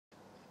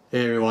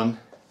Hey everyone,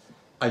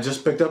 I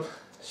just picked up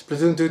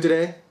Splatoon 2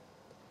 today,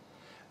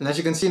 and as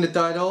you can see in the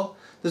title,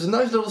 there's a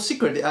nice little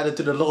secret they added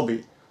to the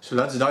lobby, so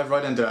let's dive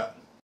right into that.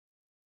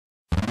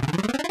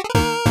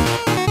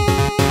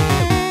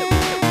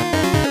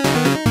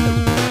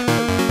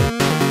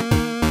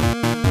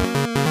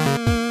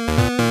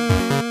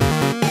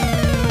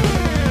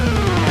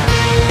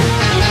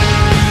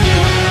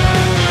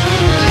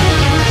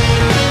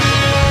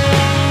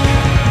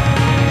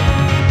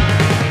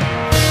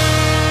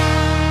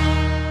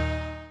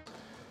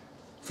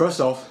 First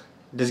off,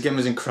 this game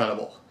is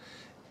incredible.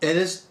 It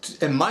is,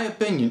 in my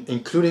opinion,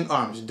 including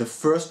ARMS, the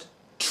first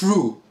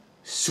true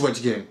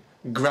Switch game.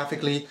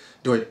 Graphically,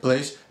 the way it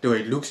plays, the way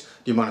it looks,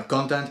 the amount of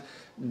content,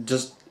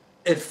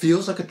 it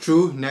feels like a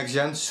true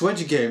next-gen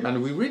Switch game.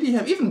 And we really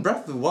have, even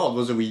Breath of the Wild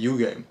was a Wii U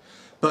game.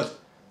 But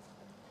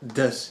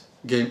this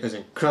game is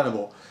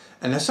incredible.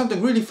 And there's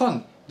something really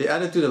fun they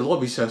added to the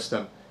lobby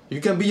system. You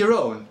can be your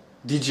own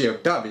DJ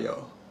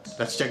Octavio.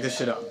 Let's check this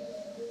shit out.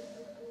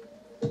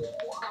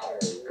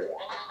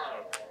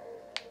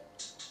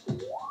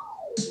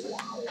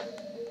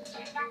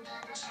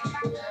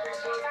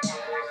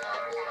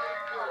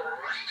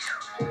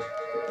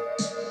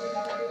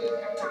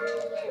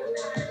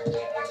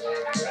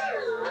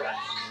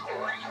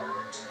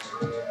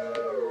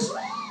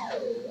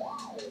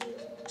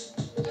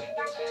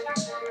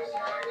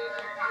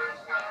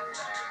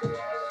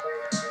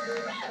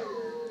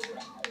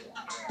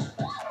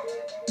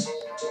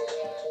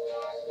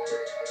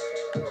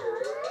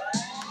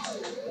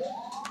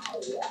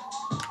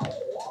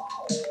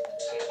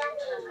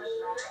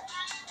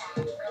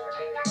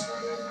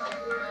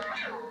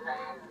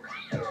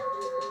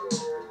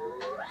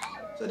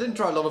 So I didn't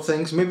try a lot of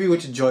things. Maybe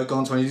with your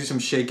Joy-Cons, when you do some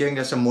shaking,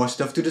 there's some more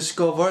stuff to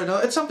discover. No,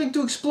 it's something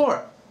to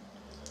explore.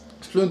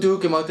 Splatoon 2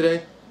 came out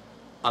today.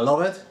 I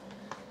love it.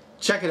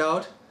 Check it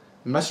out.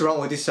 Mess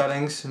around with these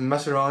settings.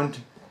 Mess around.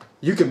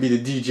 You can be the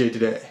DJ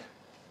today.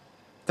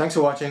 Thanks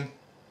for watching,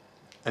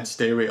 and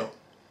stay real.